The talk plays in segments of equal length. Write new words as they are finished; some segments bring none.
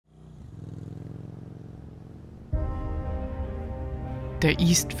The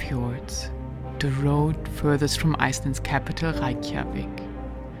Eastfjords, the road furthest from Iceland's capital Reykjavík.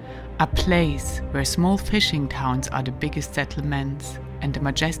 A place where small fishing towns are the biggest settlements and the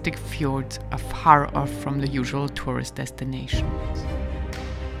majestic fjords are far off from the usual tourist destinations.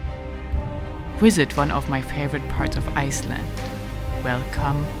 Visit one of my favorite parts of Iceland.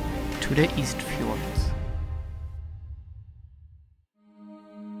 Welcome to the Eastfjords.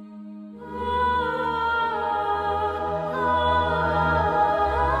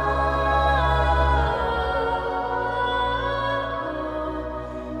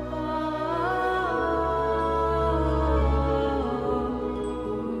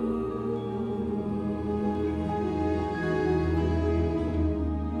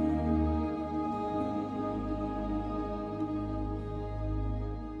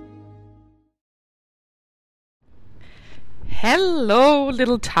 Hello,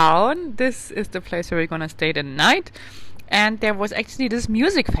 little town. This is the place where we're gonna stay the night. And there was actually this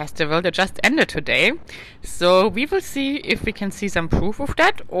music festival that just ended today. So we will see if we can see some proof of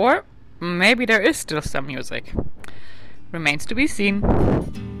that, or maybe there is still some music. Remains to be seen.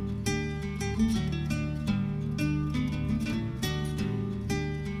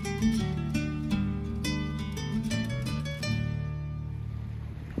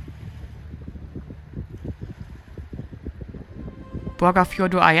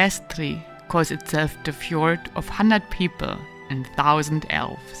 Fjord of Iceland calls itself the Fjord of 100 people and 1,000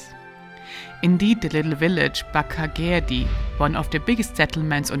 elves. Indeed, the little village Bakkagerði, one of the biggest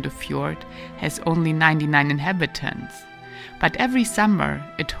settlements on the fjord, has only 99 inhabitants. But every summer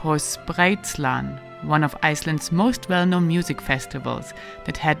it hosts Breiðslan, one of Iceland's most well-known music festivals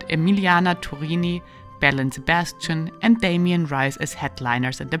that had Emiliana Torrini, Bell & Sebastian and Damien Rice as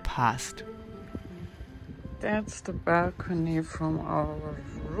headliners in the past. That's the balcony from our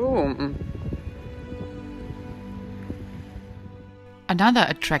room. Another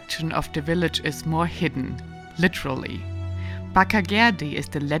attraction of the village is more hidden, literally. Bakkagerði is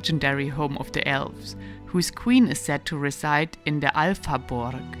the legendary home of the elves, whose queen is said to reside in the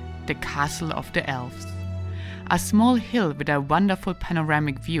Alfaborg, the castle of the elves. A small hill with a wonderful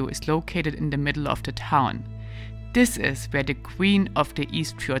panoramic view is located in the middle of the town. This is where the queen of the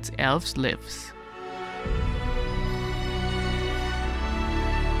Eastfjords elves lives.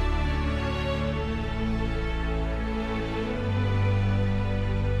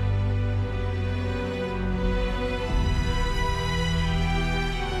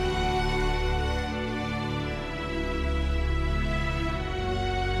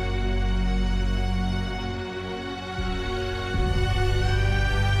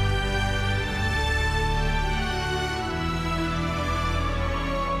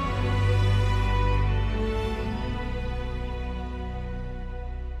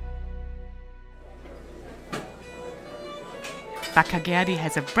 Bakkagerði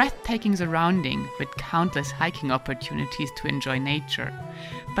has a breathtaking surrounding with countless hiking opportunities to enjoy nature,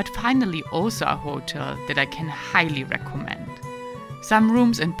 but finally also a hotel that I can highly recommend. Some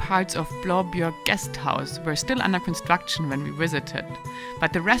rooms and parts of Blåbjörg guest house were still under construction when we visited,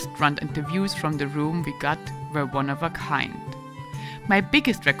 but the restaurant and the views from the room we got were one of a kind. My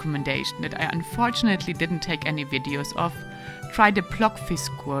biggest recommendation that I unfortunately didn't take any videos of, try the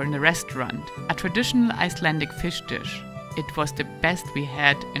plokkfiskur in the restaurant, a traditional Icelandic fish dish. It was the best we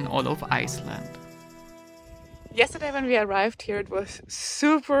had in all of Iceland. Yesterday when we arrived here, it was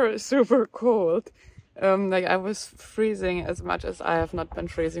super cold. I was freezing as much as I have not been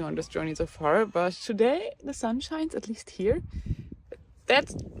freezing on this journey so far. But today the sun shines, at least here.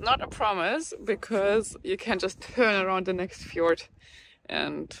 That's not a promise, because you can just turn around the next fjord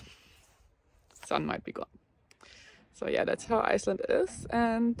and the sun might be gone. So yeah, that's how Iceland is,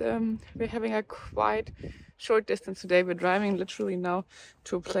 and we're having a quite short distance today. We're driving literally now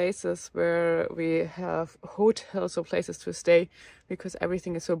to places where we have hotels or places to stay, because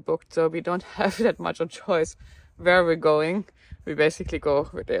everything is so booked, so we don't have that much of choice where we're going. We basically go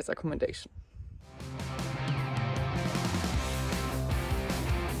where there's accommodation.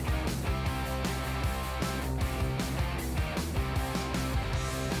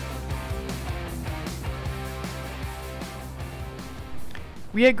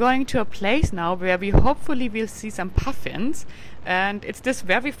 We are going to a place now where we hopefully will see some puffins, and it's this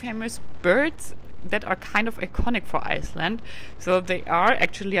very famous birds that are kind of iconic for Iceland, so they are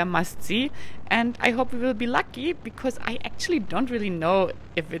actually a must-see, and I hope we will be lucky, because I actually don't really know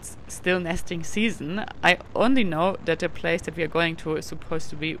if it's still nesting season. I only know that the place that we are going to is supposed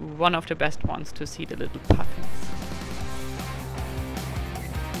to be one of the best ones to see the little puffins.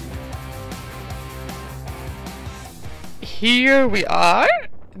 Here we are.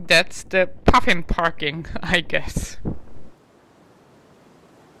 That's the puffin parking, I guess.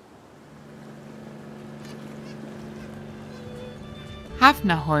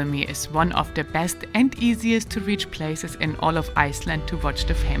 Hafnarholmi is one of the best and easiest to reach places in all of Iceland to watch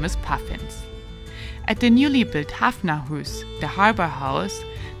the famous puffins. At the newly built Hafnarhús, the harbor house,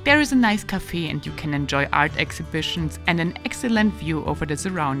 there is a nice cafe and you can enjoy art exhibitions and an excellent view over the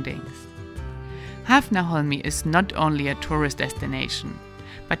surroundings. Hafnarholmi is not only a tourist destination,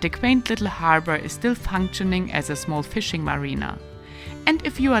 but the quaint little harbor is still functioning as a small fishing marina. And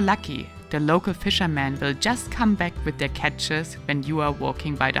if you are lucky, the local fishermen will just come back with their catches when you are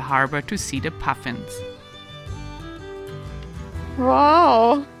walking by the harbor to see the puffins.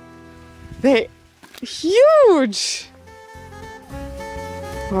 Wow! They're huge!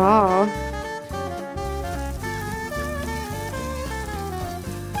 Wow!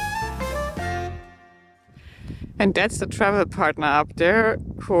 And that's the travel partner up there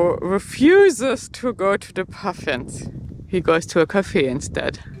who refuses to go to the puffins. He goes to a cafe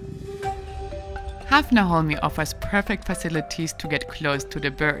instead. Hafnarholmi offers perfect facilities to get close to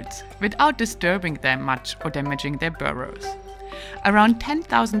the birds, without disturbing them much or damaging their burrows. Around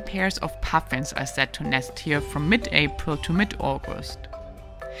 10,000 pairs of puffins are said to nest here from mid-April to mid-August.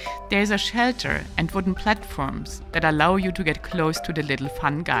 There is a shelter and wooden platforms that allow you to get close to the little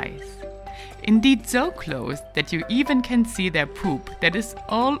fun guys. Indeed so close that you even can see their poop that is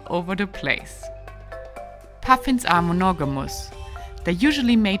all over the place. Puffins are monogamous. They're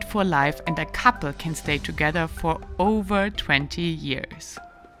usually mate for life and a couple can stay together for over 20 years.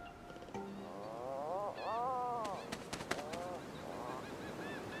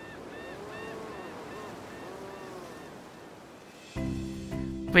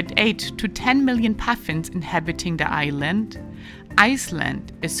 With 8 to 10 million puffins inhabiting the island,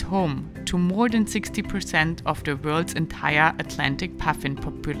 Iceland is home to more than 60% of the world's entire Atlantic puffin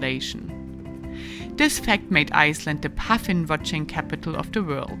population. This fact made Iceland the puffin watching capital of the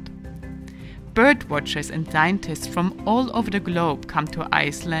world. Bird watchers and scientists from all over the globe come to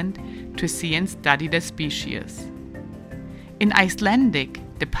Iceland to see and study the species. In Icelandic,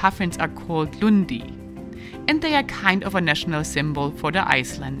 the puffins are called lundi, and they are kind of a national symbol for the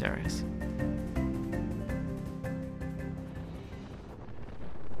Icelanders.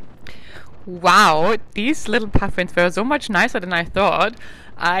 Wow, these little puffins were so much nicer than I thought.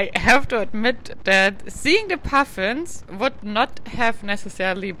 I have to admit that seeing the puffins would not have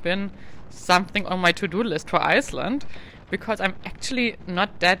necessarily been something on my to-do list for Iceland, because I'm actually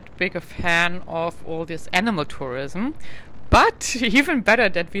not that big a fan of all this animal tourism. But even better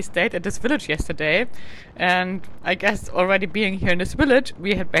that we stayed at this village yesterday, and I guess already being here in this village,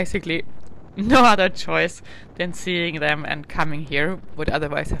 we had basically no other choice than seeing them, and coming here would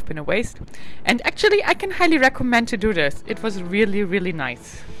otherwise have been a waste. And actually I can highly recommend to do this. It was really, really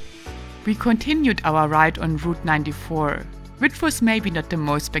nice. We continued our ride on Route 94, which was maybe not the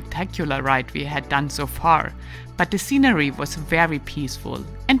most spectacular ride we had done so far, but the scenery was very peaceful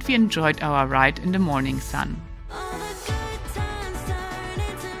and we enjoyed our ride in the morning sun.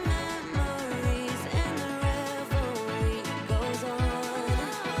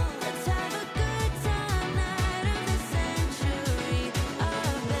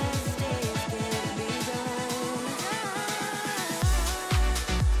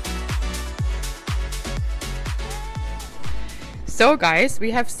 So guys,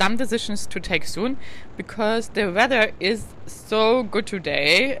 we have some decisions to take soon because the weather is so good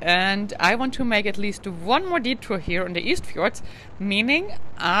today, and I want to make at least one more detour here on the Eastfjords, meaning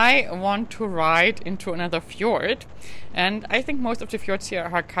I want to ride into another fjord. And I think most of the fjords here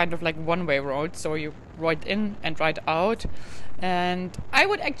are kind of like one-way roads, so you ride in and ride out. And I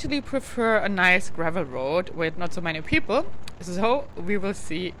would actually prefer a nice gravel road with not so many people, so we will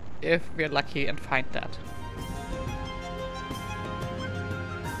see if we're lucky and find that.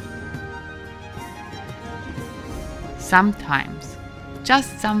 Sometimes,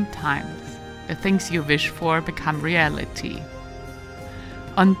 just sometimes, the things you wish for become reality.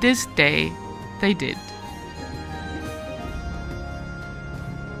 On this day, they did.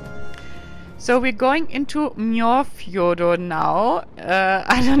 So we're going into Mjóifjörður now.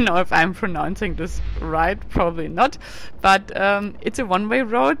 I don't know if I'm pronouncing this right, probably not, but it's a one-way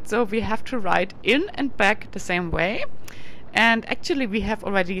road, so we have to ride in and back the same way. And actually we have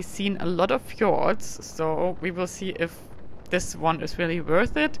already seen a lot of fjords, so we will see if this one is really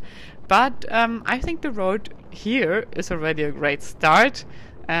worth it. But I think the road here is already a great start,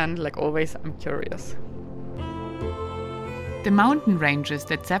 and like always I'm curious. The mountain ranges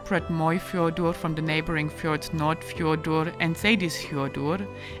that separate Mjóifjörður from the neighboring fjords Norðfjörður and Seyðisfjörður,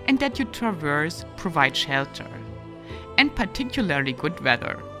 and that you traverse, provide shelter, and particularly good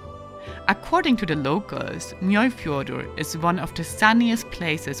weather. According to the locals, Mjóifjörður is one of the sunniest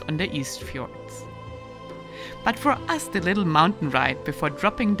places on the Eastfjords. But for us, the little mountain ride before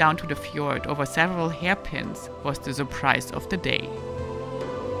dropping down to the fjord over several hairpins was the surprise of the day.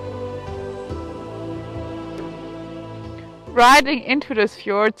 Riding into this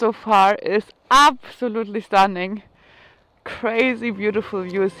fjord so far is absolutely stunning. Crazy beautiful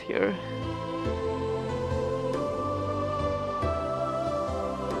views here.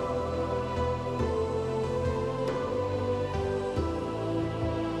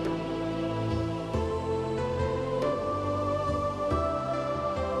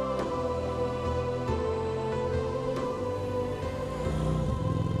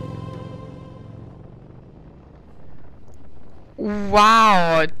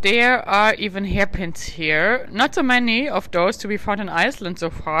 Wow, there are even hairpins here. Not so many of those to be found in Iceland so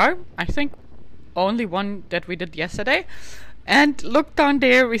far. I think only one that we did yesterday. And look down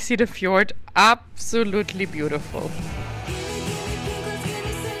there, we see the fjord. Absolutely beautiful.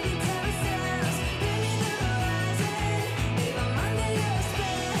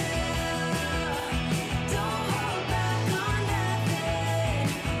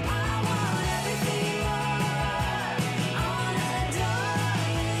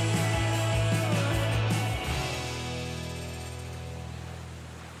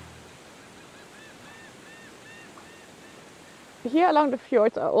 Here along the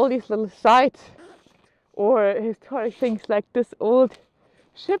fjords are all these little sites or historic things like this old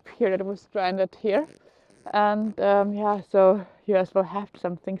ship here that was stranded here. And yeah, so you as well have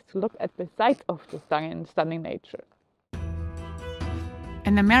some things to look at besides of the stunning nature.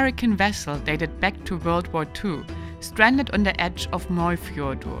 An American vessel dated back to World War II, stranded on the edge of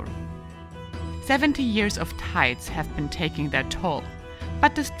Mjóifjörður. 70 years of tides have been taking their toll,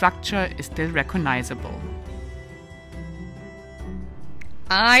 but the structure is still recognizable.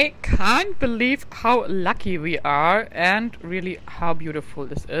 I can't believe how lucky we are and really how beautiful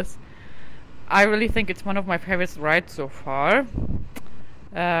this is. I really think it's one of my favorite rides so far.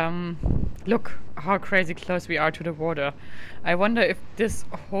 Look how crazy close we are to the water. I wonder if this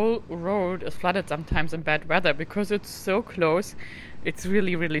whole road is flooded sometimes in bad weather because it's so close. It's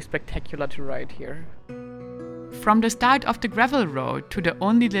really spectacular to ride here. From the start of the gravel road to the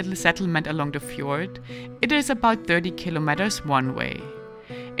only little settlement along the fjord, it is about 30 kilometers one way.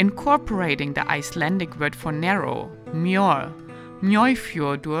 Incorporating the Icelandic word for narrow,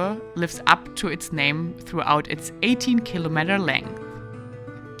 Mjóifjörður lives up to its name throughout its 18-kilometer length.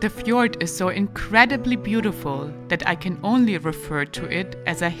 The fjord is so incredibly beautiful that I can only refer to it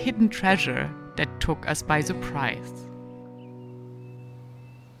as a hidden treasure that took us by surprise.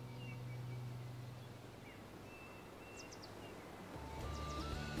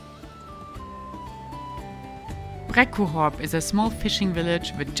 Bakkagerði is a small fishing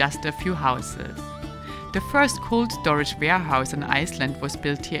village with just a few houses. The first cold storage warehouse in Iceland was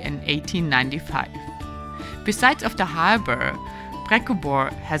built here in 1895. Besides of the harbor,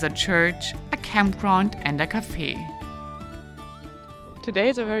 Bakkagerði has a church, a campground and a cafe. Today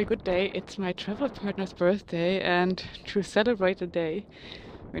is a very good day. It's my travel partner's birthday, and to celebrate the day,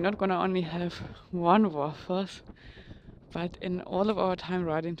 we're not gonna only have one waffles, but in all of our time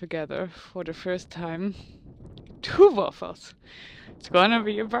riding together, for the first time, 2 waffles. It's gonna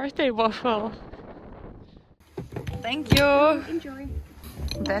be a birthday waffle. Thank you. Enjoy.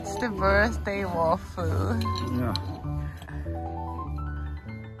 That's the birthday waffle. Yeah.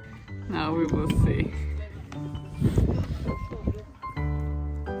 Now we will see.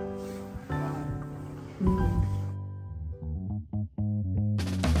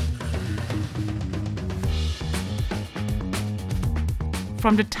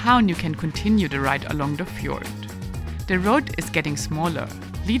 From the town you can continue the ride along the fjord. The road is getting smaller,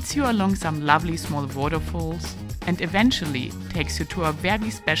 leads you along some lovely small waterfalls, and eventually takes you to a very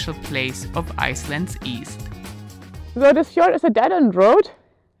special place of Iceland's east. So this fjord is a dead-end road,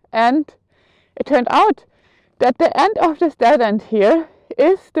 and it turned out that the end of this dead end here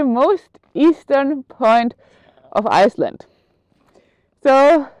is the most eastern point of Iceland.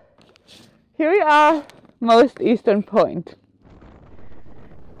 So here we are, most eastern point.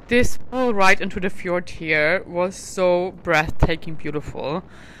 This whole ride into the fjord here was so breathtaking beautiful.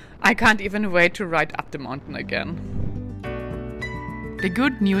 I can't even wait to ride up the mountain again. The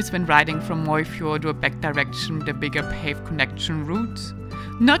good news when riding from Mjóifjörður back direction the bigger paved connection routes,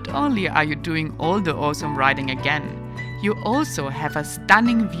 not only are you doing all the awesome riding again, you also have a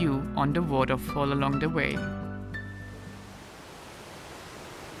stunning view on the waterfall along the way.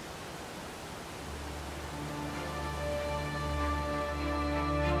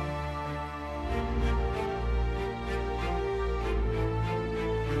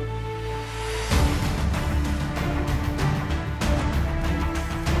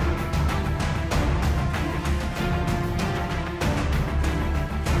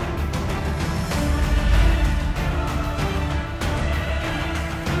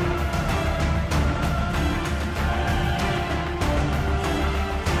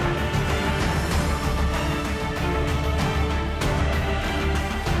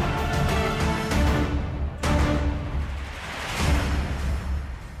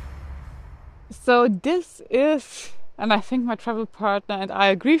 So this is, and I think my travel partner and I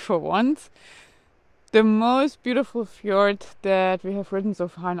agree for once, the most beautiful fjord that we have ridden so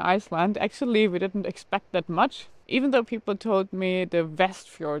far in Iceland. Actually, we didn't expect that much, even though people told me the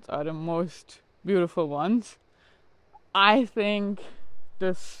Westfjords are the most beautiful ones. I think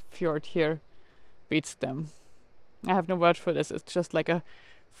this fjord here beats them. I have no word for this. It's just like a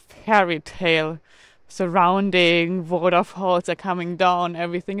fairy tale. Surrounding waterfalls are coming down.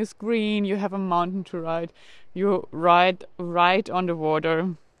 Everything is green. You have a mountain to ride. You ride right on the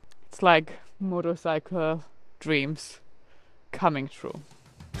water. It's like motorcycle dreams coming true.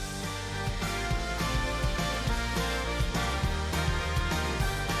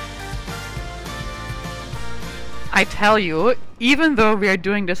 I tell you, even though we are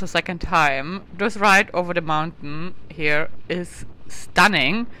doing this a second time, this ride over the mountain here is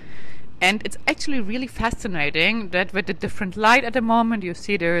stunning. And it's actually really fascinating that with the different light at the moment, you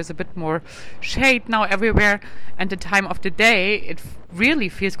see there is a bit more shade now everywhere. And the time of the day, it really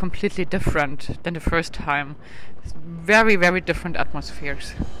feels completely different than the first time. It's very, very different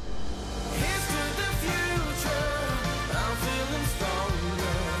atmospheres.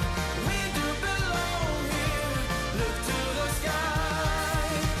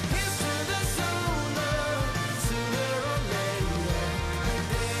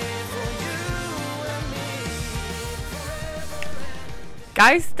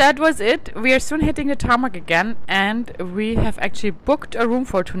 Guys, that was it. We are soon hitting the tarmac again, and we have actually booked a room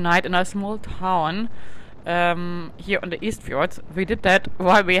for tonight in a small town here on the Eastfjords. We did that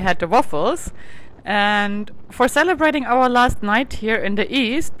while we had the waffles, and for celebrating our last night here in the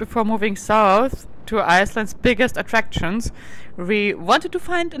east before moving south to Iceland's biggest attractions, we wanted to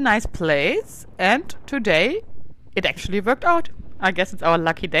find a nice place, and today it actually worked out. I guess it's our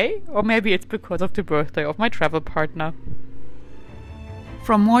lucky day, or maybe it's because of the birthday of my travel partner.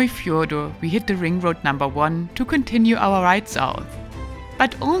 From Mjóifjörður, we hit the ring road number 1 to continue our ride south,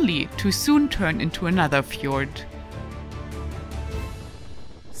 but only to soon turn into another fjord.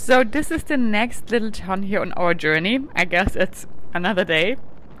 So this is the next little town here on our journey. I guess it's another day,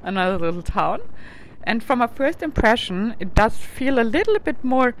 another little town. And from a first impression, it does feel a little bit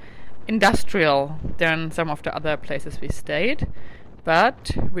more industrial than some of the other places we stayed,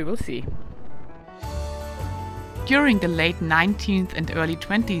 but we will see. During the late 19th and early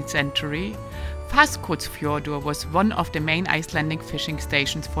 20th century, Fáskrúðsfjörður was one of the main Icelandic fishing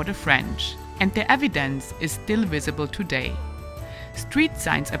stations for the French, and the evidence is still visible today. Street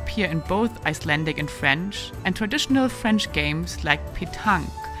signs appear in both Icelandic and French, and traditional French games like pétanque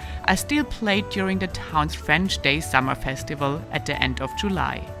are still played during the town's French Day Summer Festival at the end of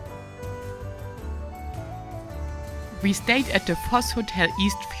July. We stayed at the Foss Hotel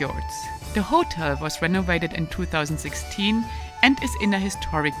Eastfjords. The hotel was renovated in 2016 and is in a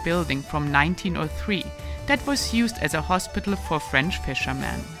historic building from 1903 that was used as a hospital for French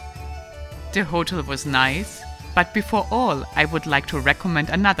fishermen. The hotel was nice, but before all, I would like to recommend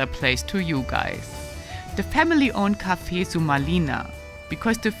another place to you guys. The family-owned Café Sumalina,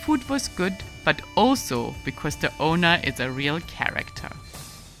 because the food was good, but also because the owner is a real character.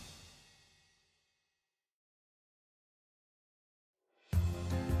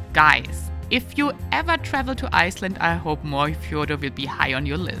 Guys, if you ever travel to Iceland, I hope Mjóifjörður will be high on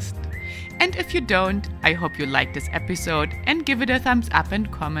your list. And if you don't, I hope you like this episode and give it a thumbs up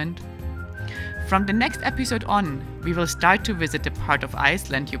and comment. From the next episode on, we will start to visit the part of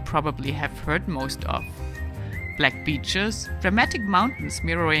Iceland you probably have heard most of. Black beaches, dramatic mountains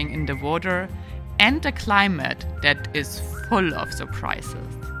mirroring in the water, and a climate that is full of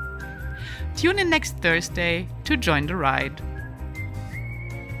surprises. Tune in next Thursday to join the ride.